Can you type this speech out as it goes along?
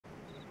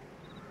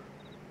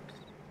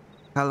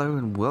Hello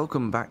and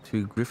welcome back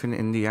to Griffin,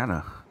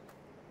 Indiana.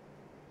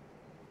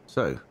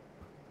 So,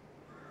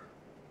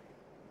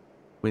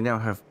 we now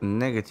have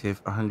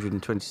negative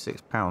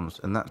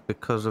 £126, and that's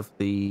because of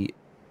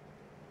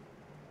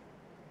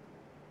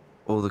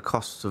all the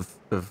costs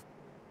of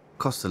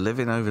cost of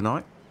living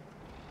overnight,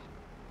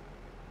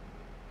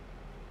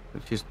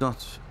 which is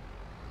not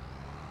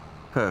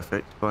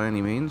perfect by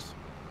any means.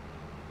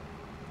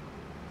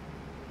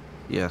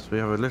 Yes, we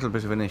have a little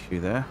bit of an issue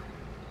there.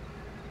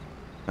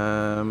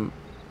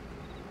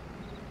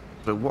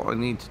 So what I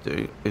need to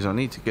do is I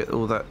need to get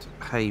all that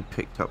hay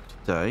picked up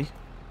today.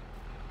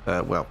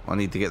 Well, I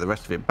need to get the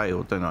rest of it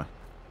baled, don't I?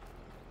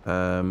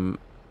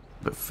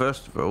 But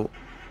first of all,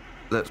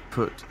 let's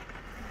put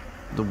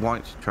the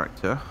white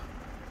tractor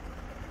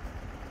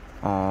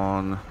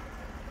on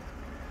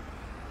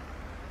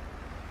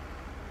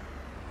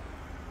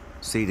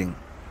seeding.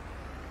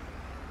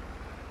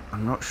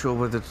 I'm not sure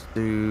whether to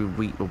do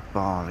wheat or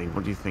barley.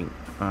 What do you think?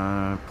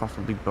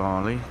 Possibly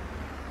barley.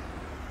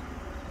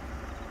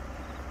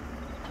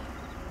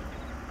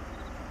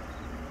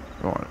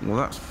 Right, well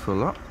that's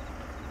full up.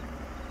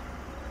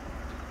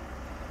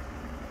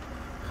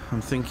 I'm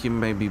thinking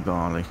maybe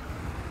barley.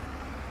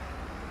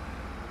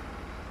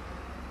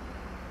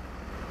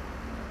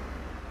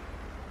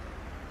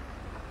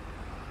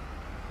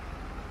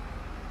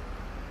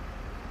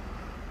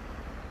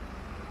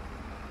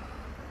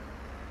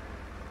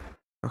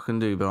 I can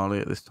do barley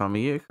at this time of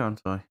year,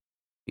 can't I?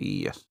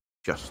 Yes,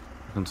 just.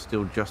 I can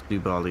still just do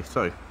barley.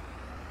 So,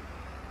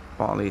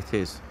 barley it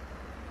is.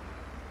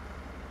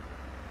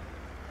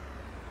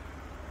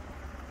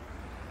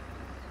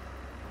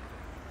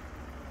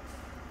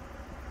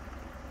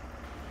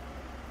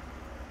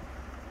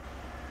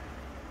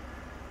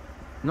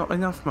 Not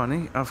enough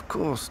money? Of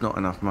course not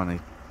enough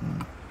money.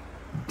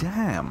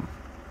 Damn.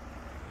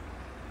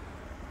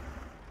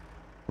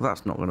 Well,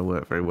 that's not going to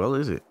work very well,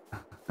 is it?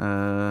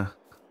 I'm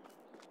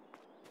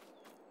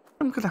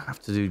going to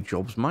have to do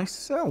jobs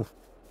myself.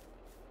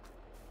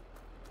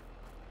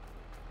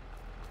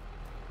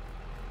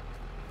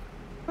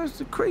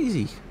 That's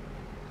crazy.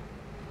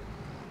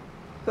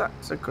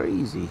 That's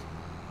crazy.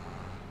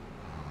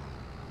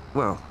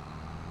 Well,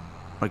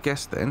 I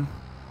guess then,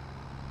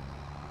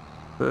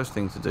 first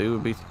thing to do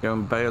would be to go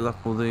and bale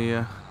up all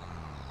the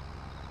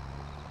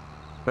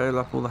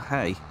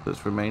hay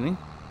that's remaining.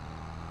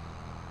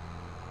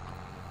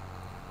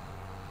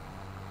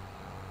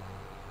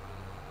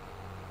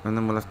 And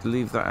then we'll have to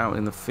leave that out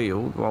in the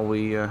field while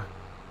we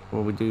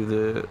do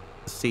the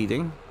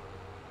seeding.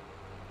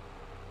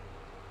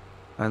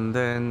 And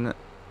then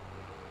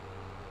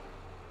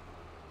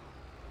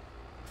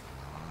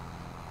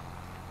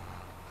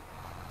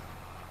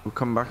we'll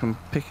come back and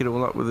pick it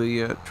all up with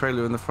the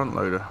trailer and the front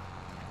loader.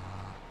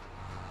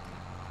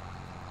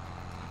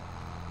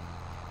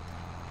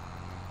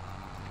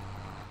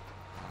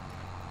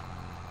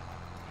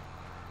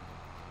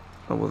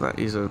 Oh, well, that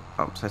is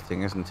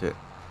upsetting, isn't it?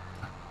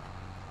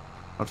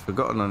 I'd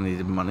forgotten I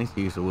needed money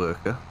to use a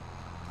worker.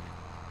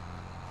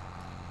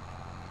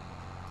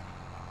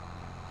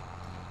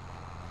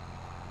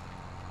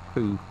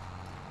 Who?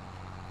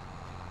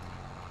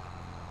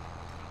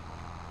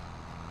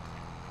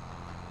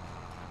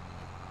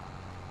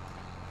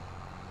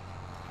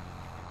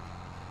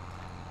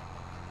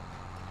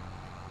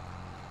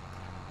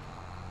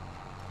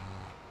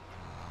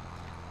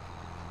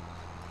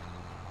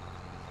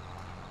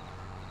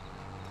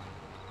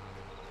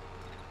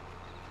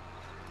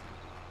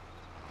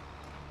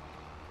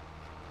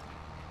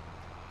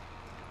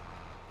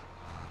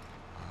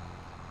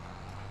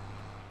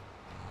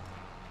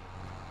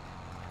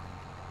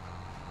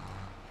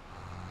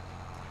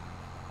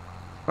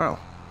 Well,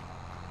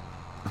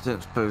 I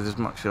don't suppose there's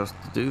much else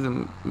to do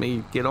than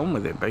me get on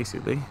with it,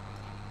 basically.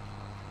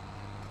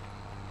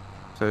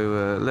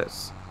 So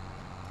let's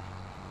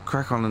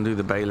crack on and do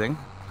the baling.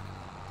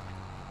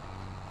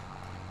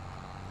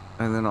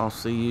 And then I'll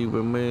see you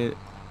when we're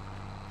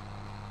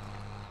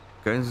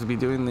going to be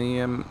doing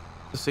the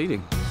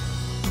seeding.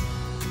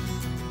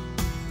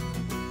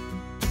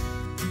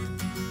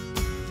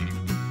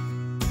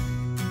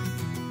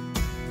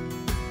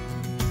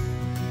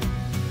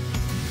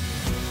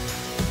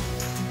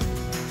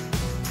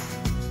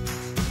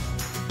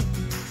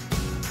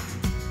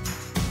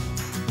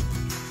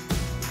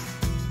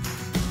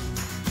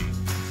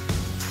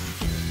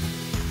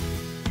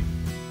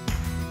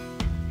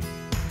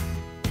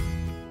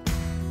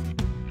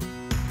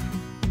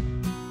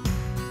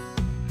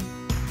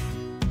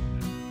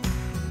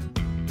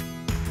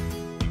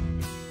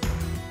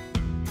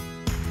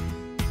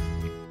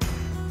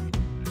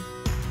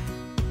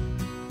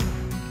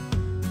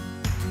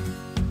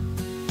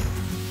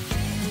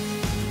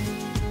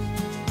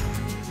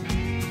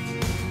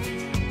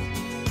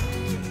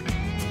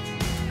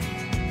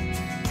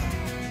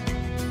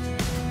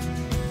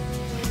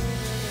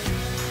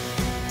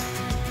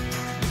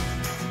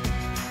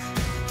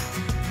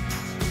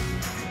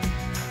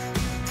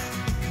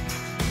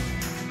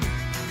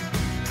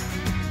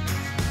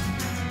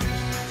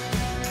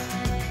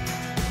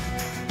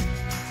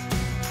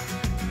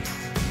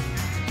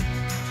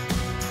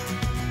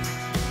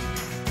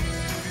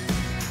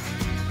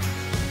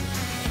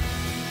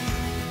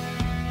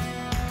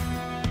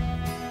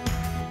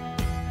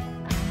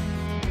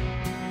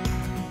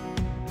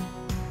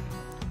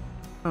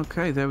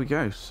 Okay, there we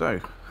go. So,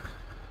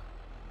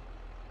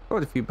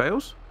 quite a few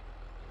bales.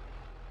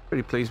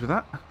 Pretty pleased with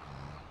that.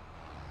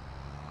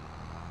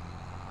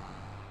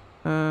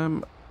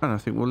 And I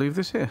think we'll leave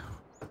this here.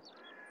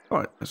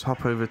 Alright, let's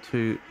hop over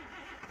to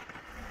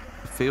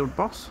the field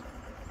boss.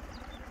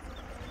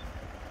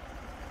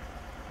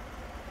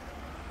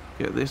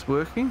 Get this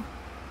working.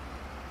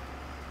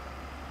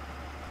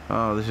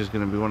 Oh, this is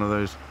going to be one of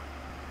those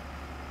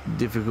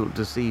difficult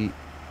to see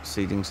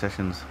seeding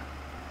sessions.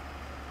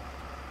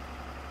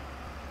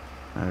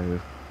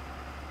 Oh.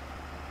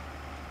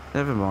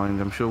 Never mind,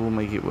 I'm sure we'll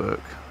make it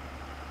work.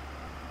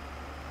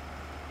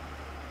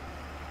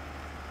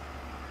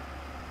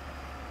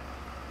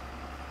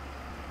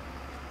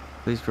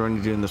 At least we're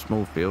only doing the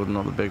small field,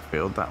 not the big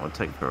field. That would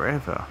take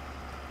forever.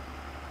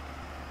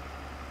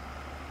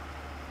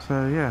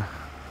 So yeah.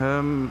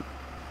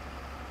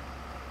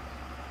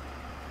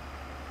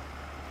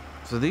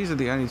 So these are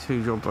the only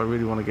two jobs I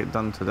really want to get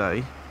done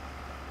today.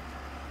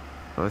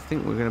 But I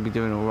think we're going to be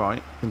doing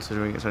alright,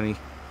 considering it's only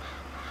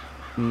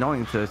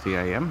 9:30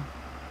 AM.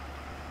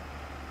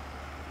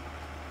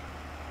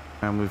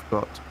 And we've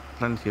got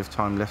plenty of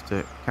time left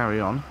to carry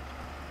on.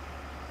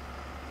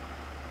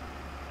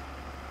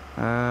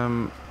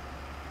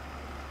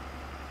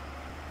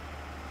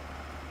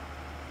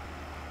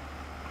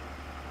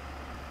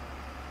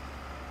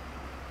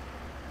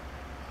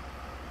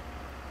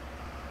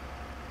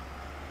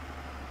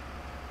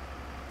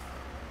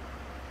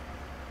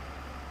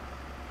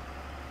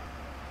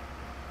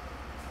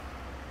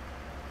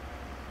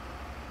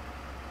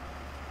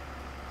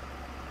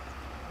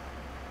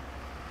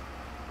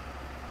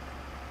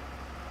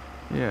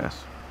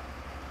 Yes.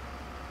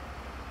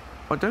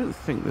 I don't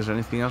think there's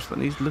anything else that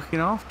needs looking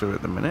after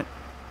at the minute.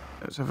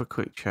 Let's have a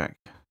quick check.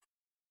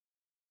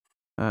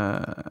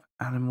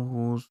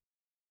 Animals.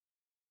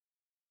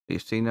 You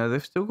see, no,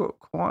 they've still got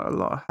quite a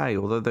lot of hay,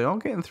 although they are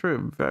getting through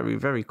it very,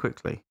 very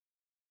quickly.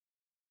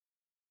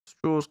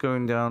 Straw's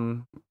going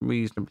down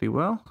reasonably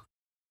well.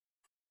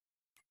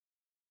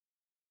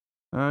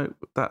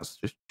 That's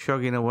just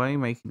chugging away,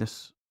 making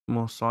us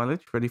more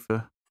silage, ready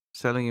for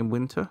selling in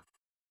winter.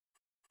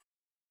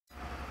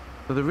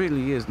 So there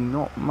really is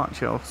not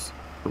much else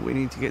that we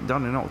need to get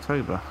done in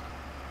October.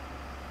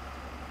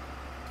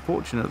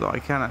 Fortunate that I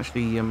can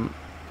actually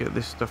get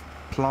this stuff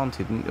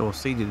planted or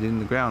seeded in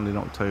the ground in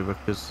October,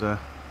 because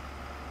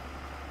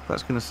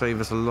that's going to save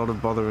us a lot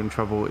of bother and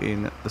trouble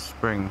in the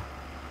spring.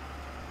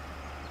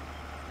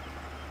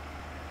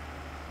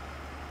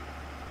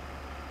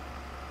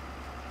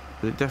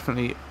 But it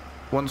definitely,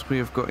 once we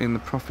have got in the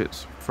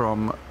profits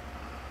from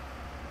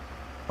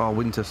our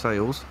winter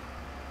sales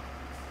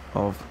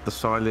of the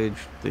silage,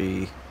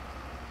 the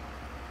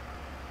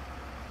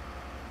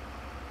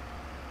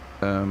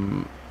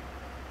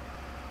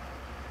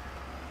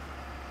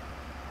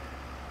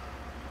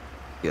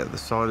the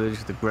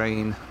silage, the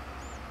grain,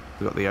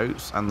 we've got the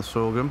oats and the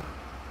sorghum.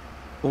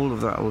 All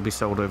of that will be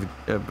sold over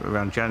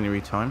around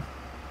January time.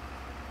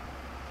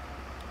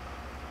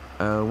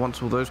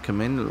 Once all those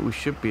come in, we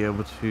should be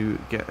able to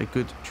get a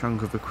good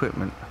chunk of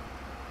equipment.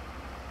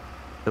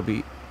 There'll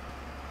be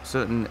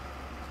certain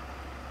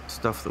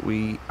stuff that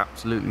we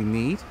absolutely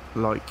need,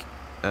 like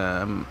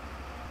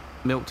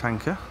milk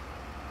tanker,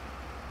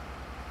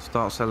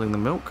 start selling the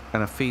milk,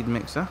 and a feed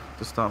mixer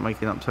to start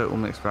making up total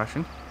mixed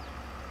ration.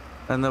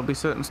 And there'll be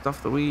certain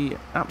stuff that we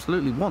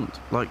absolutely want,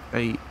 like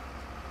a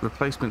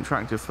replacement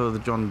tractor for the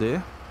John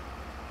Deere.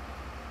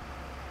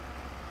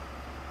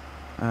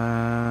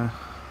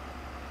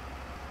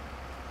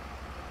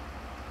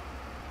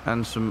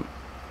 And some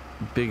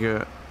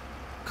bigger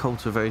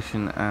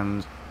cultivation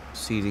and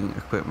seeding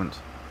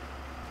equipment.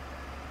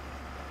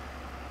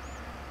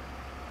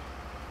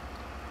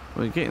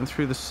 We're getting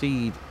through the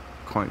seed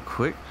quite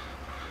quick.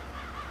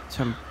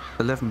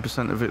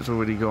 11% of it's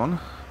already gone.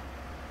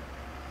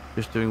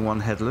 Just doing one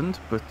headland,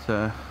 but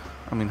I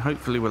mean,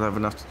 hopefully we'll have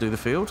enough to do the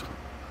field.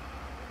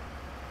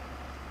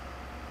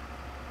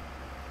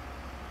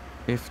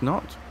 If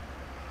not,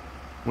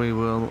 we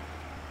will.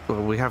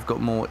 Well, we have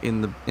got more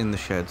in the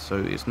shed, so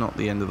it's not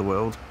the end of the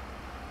world.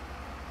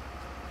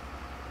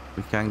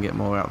 We can get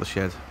more out of the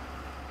shed.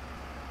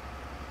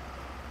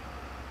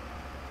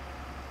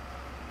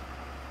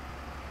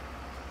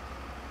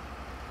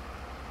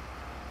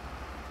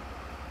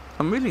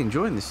 I'm really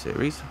enjoying this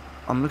series.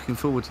 I'm looking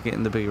forward to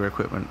getting the bigger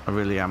equipment. I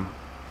really am.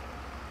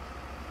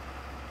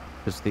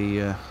 Because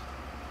the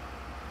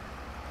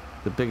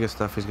bigger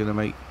stuff is going to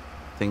make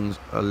things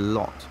a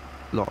lot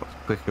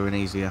quicker and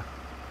easier.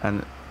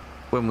 And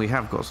when we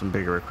have got some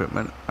bigger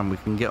equipment and we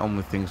can get on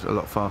with things a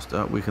lot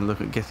faster, we can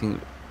look at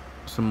getting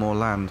some more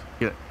land,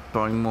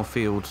 buying more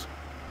fields.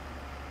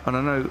 And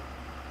I know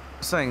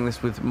saying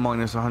this with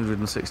minus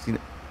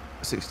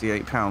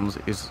 168 pounds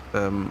is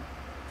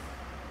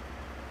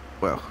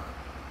well,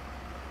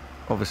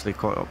 obviously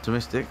quite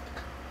optimistic.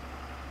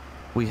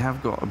 We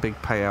have got a big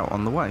payout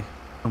on the way,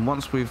 and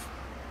once we've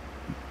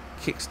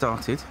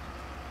kick-started,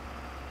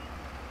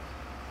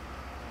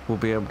 we'll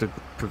be able to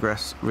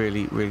progress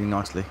really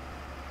nicely.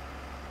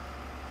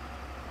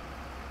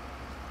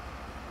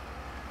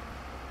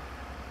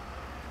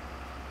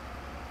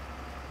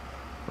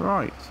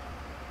 Right.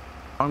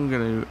 I'm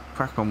going to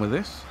crack on with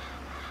this.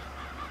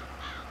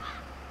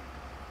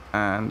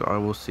 And I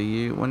will see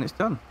you when it's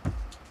done.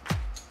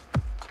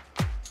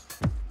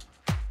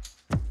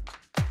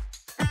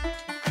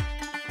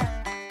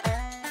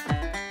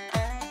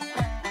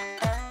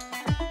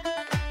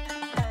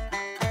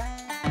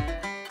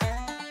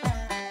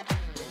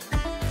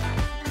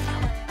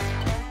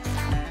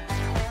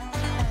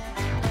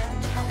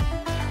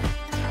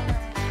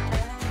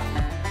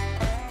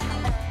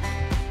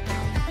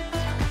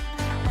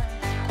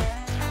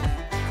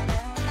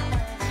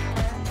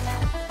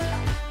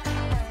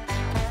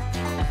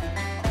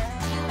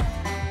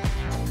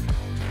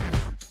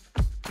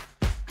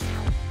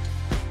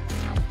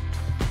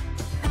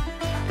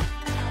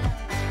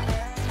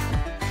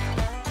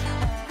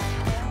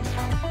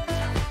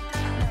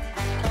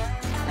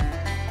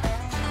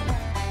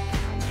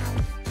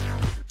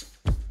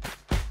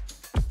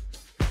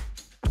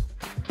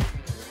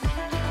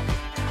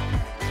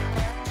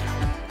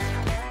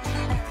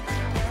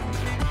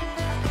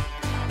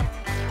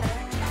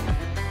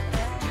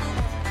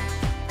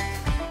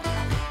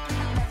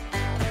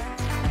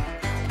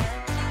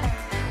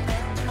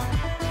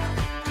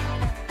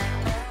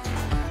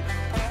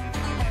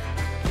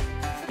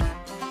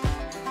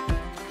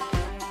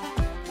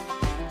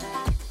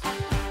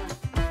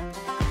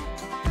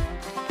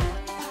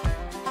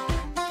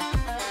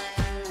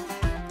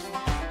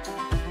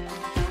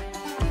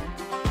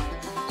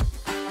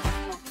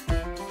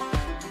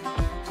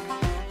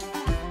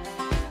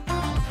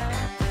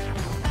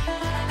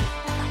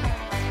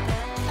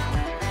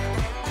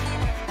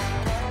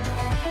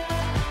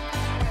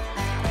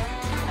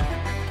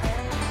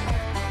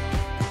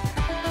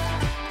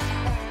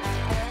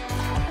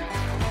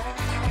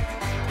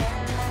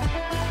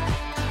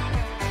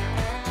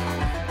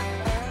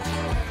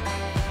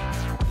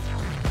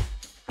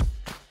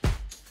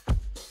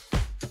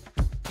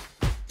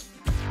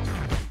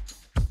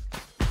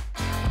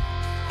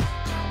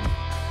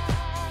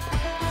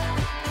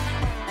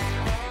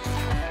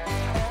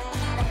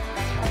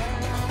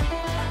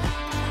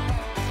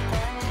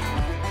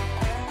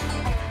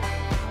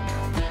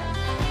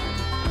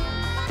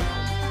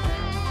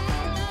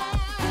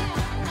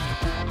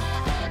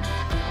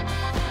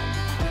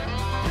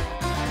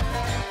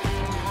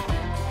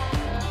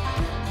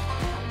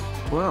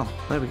 Well,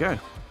 there we go.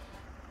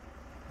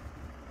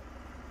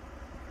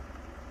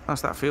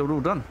 That's that field all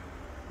done,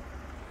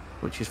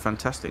 which is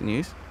fantastic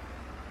news.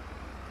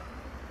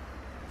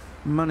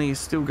 Money is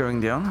still going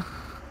down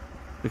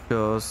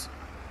because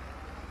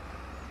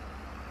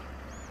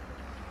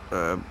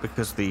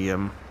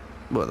the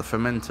well, the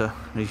fermenter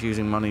is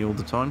using money all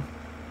the time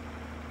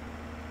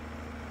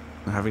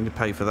and having to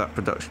pay for that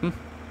production.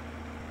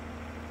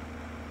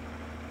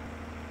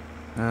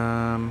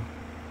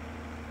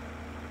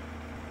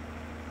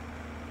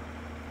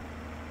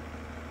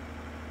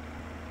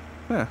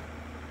 Yeah,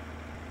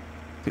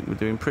 I think we're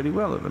doing pretty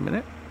well at the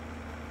minute.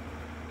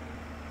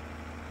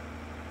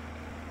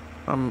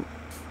 I'm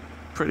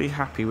pretty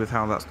happy with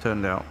how that's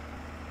turned out.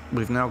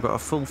 We've now got a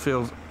full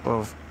field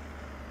of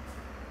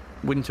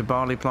winter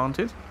barley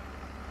planted,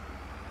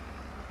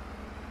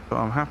 so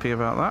I'm happy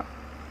about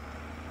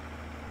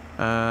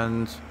that.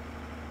 And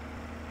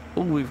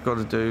all we've got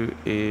to do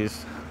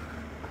is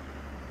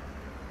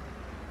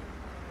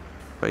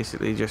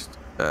basically just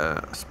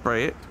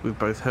spray it with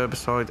both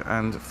herbicide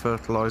and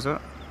fertilizer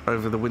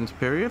over the winter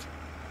period,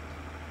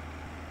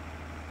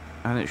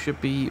 and it should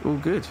be all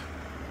good.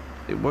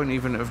 It won't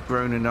even have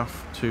grown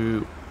enough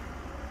to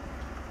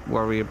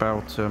worry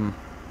about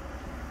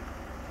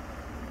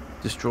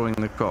destroying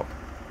the crop.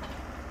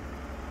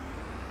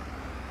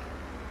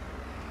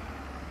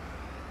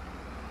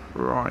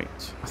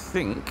 Right, I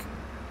think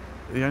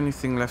the only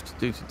thing left to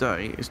do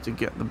today is to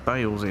get the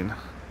bales in,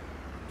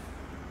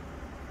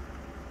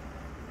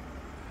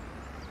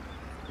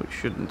 which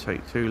shouldn't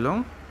take too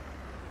long.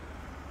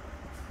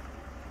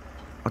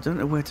 I don't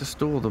know where to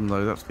store them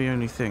though, that's the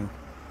only thing.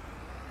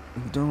 I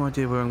have no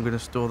idea where I'm going to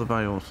store the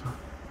bales.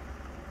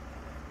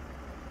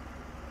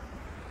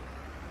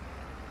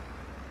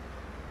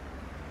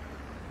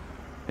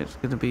 It's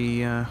going to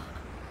be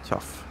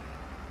tough.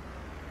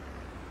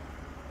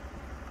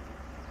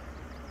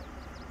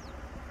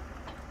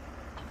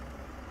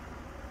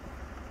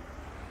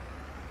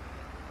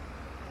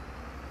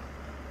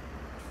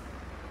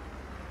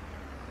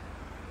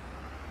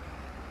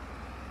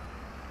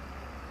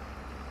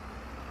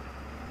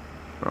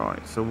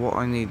 Right, so what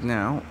I need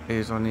now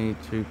is I need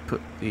to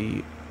put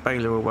the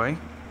baler away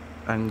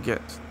and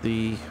get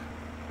the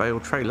bale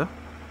trailer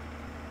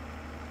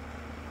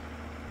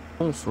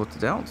all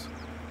sorted out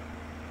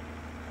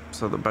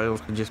so the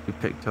bales can just be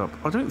picked up.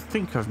 I don't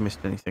think I've missed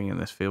anything in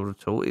this field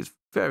at all. It's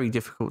very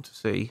difficult to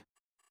see.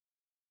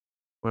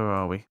 Where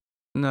are we?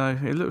 No,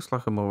 it looks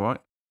like I'm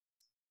alright.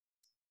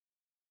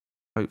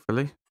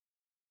 Hopefully.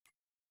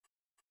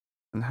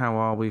 And how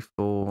are we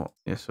for...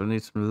 Yes, I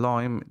need some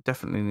lime.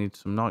 Definitely need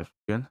some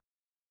nitrogen.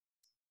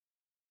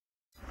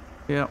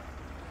 Yeah,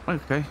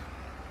 okay.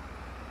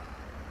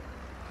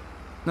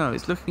 No,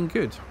 it's looking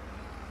good.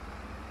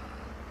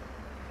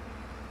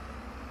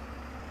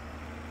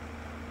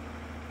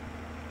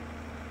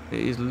 It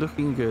is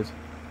looking good.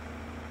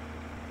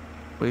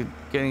 We're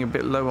getting a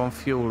bit low on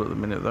fuel at the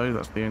minute though,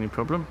 that's the only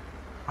problem.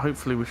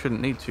 Hopefully we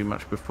shouldn't need too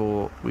much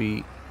before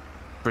we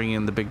bring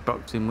in the big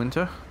bucks in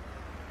winter.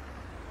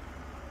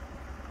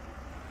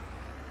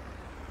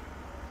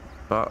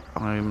 But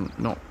I'm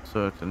not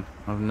certain.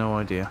 I have no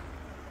idea.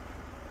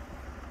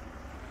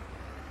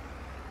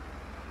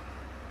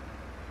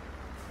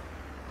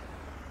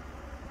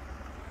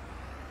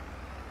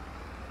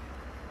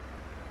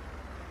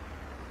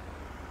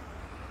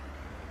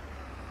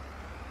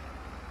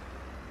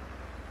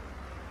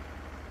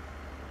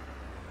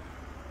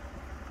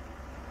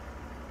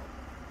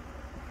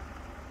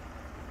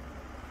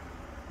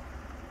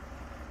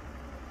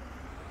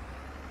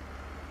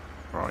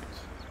 Right.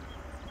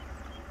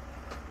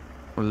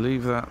 We'll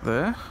leave that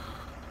there.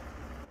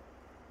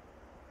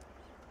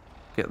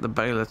 Get the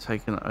baler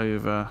taken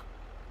over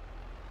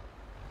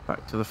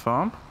back to the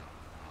farm.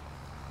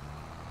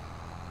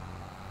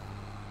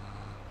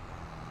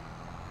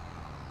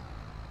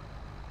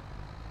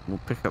 We'll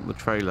pick up the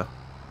trailer.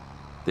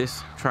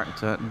 This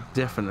tractor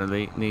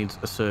definitely needs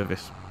a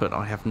service, but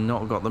I have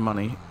not got the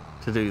money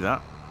to do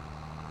that.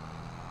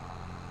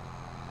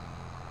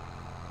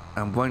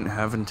 And won't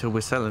have until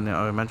we're selling it,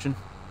 I imagine.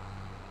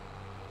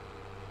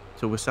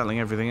 Till we're selling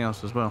everything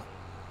else as well.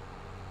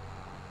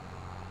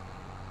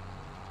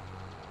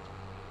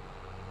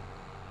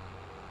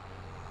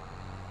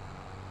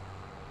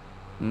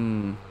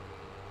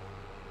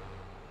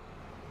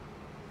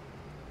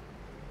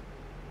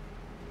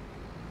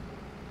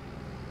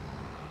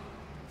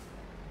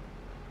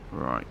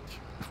 Right.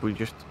 If we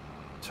just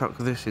tuck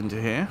this into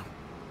here,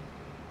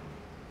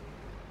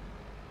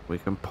 we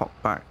can pop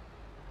back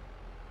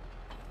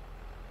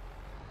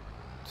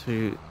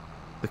to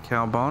the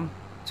cow barn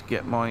to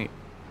get my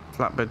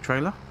flatbed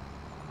trailer.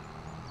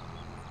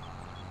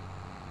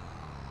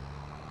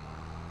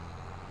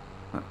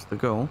 That's the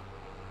goal.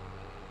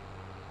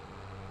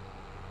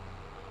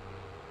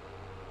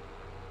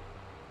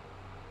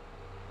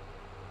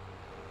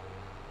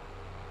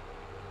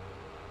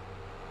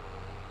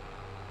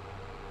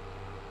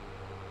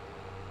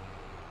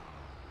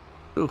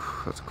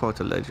 Oof, that's quite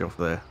a ledge off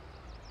there.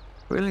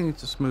 Really need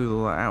to smooth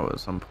all that out at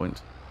some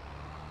point.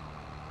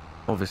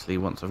 Obviously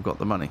once I've got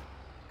the money,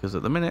 because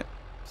at the minute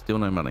still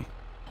no money.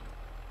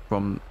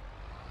 From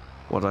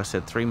what I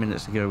said 3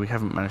 minutes ago, we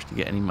haven't managed to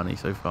get any money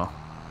so far.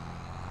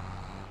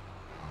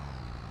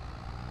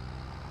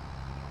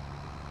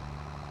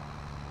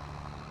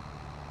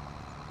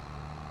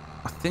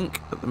 I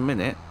think at the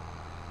minute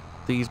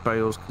these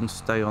bales can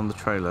stay on the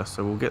trailer,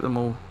 so we'll get them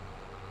all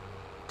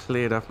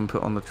cleared up and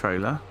put on the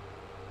trailer.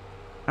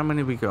 How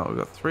many we got? We've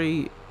got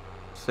 3,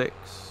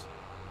 6,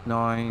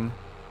 9,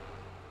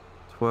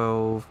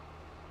 12,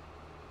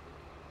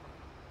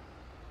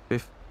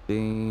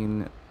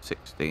 15,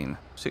 16.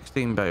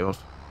 16 bales.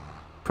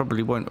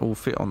 Probably won't all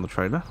fit on the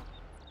trailer,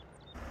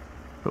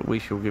 but we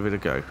shall give it a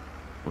go.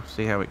 We'll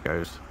see how it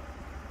goes.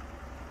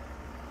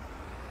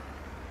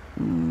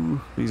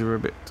 Ooh, these are a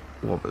bit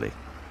wobbly.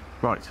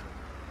 Right,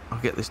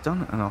 I'll get this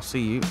done and I'll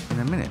see you in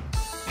a minute.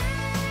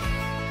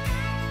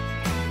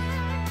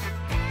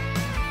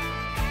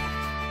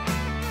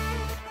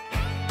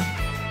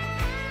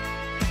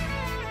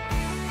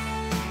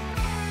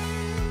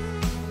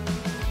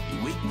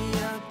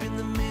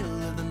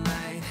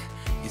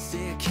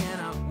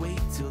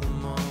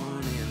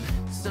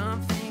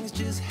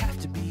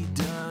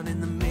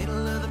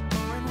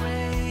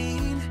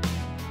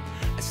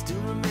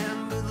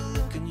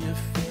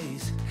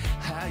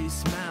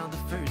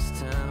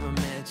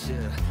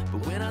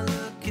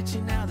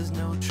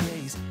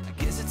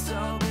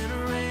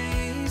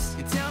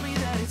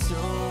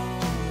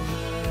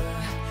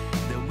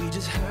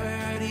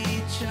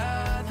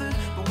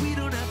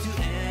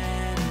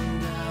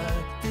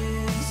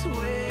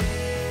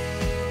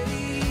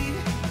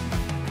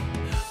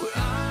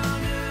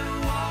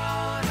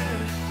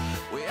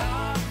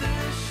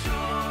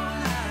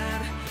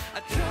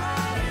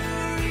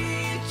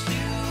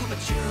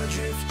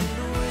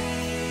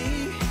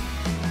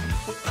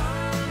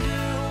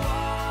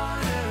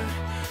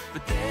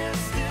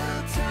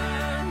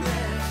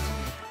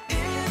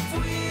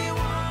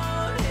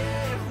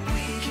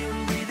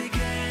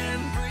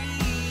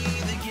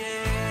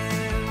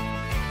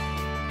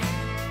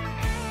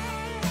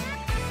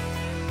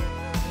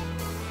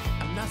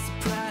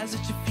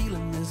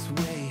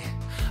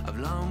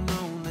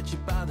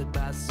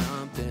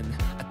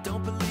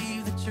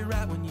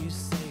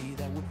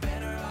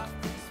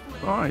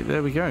 Right,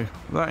 there we go.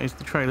 That is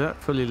the trailer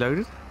fully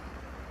loaded.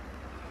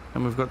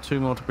 And we've got 2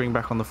 more to bring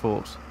back on the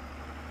forks.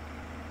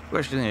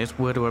 Question is,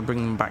 where do I bring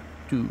them back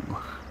to?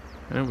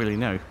 I don't really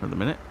know at the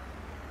minute.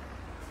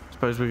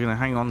 Suppose we're going to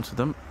hang on to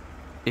them.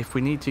 If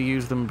we need to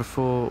use them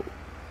before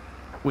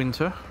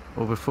winter,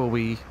 or before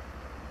we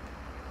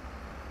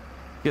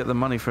get the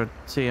money for a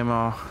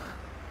TMR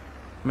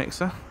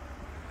mixer,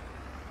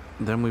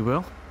 then we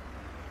will.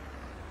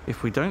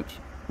 If we don't,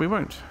 we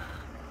won't.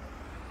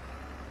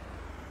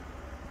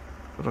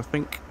 But I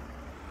think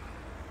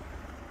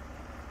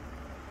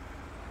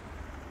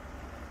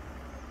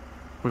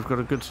we've got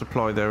a good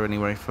supply there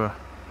anyway for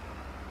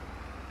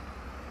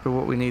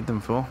what we need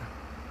them for.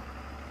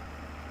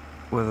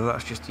 Whether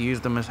that's just to use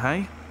them as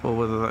hay, or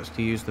whether that's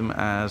to use them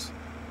as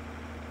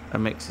a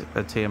mix,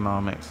 a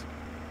TMR mix.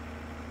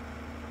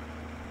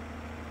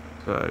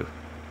 So,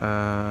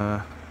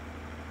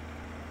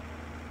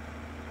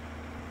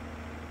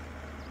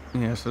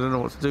 yeah, so I don't know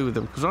what to do with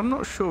them, because I'm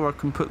not sure I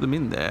can put them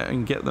in there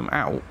and get them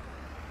out.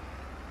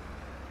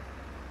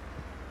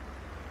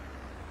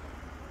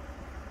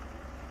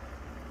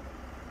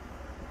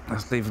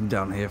 Let's leave them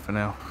down here for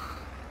now.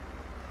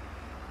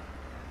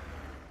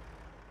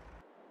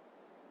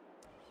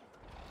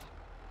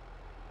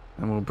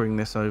 And we'll bring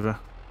this over.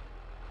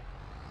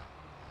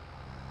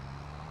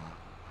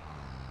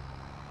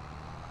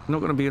 Not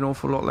going to be an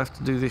awful lot left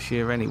to do this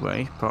year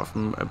anyway, apart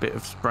from a bit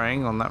of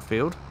spraying on that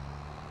field.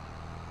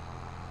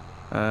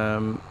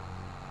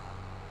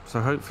 So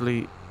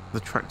hopefully the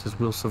tractors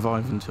will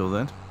survive until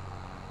then.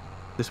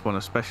 This one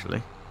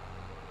especially.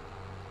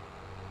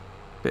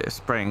 Bit of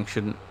spraying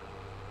shouldn't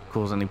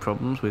cause any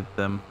problems with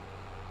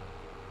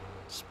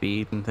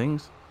speed and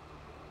things.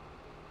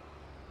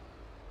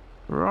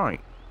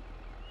 Right.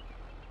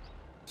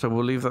 So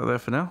we'll leave that there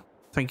for now.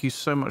 Thank you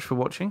so much for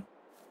watching,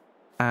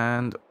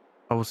 and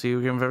I will see you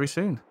again very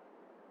soon.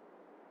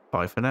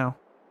 Bye for now.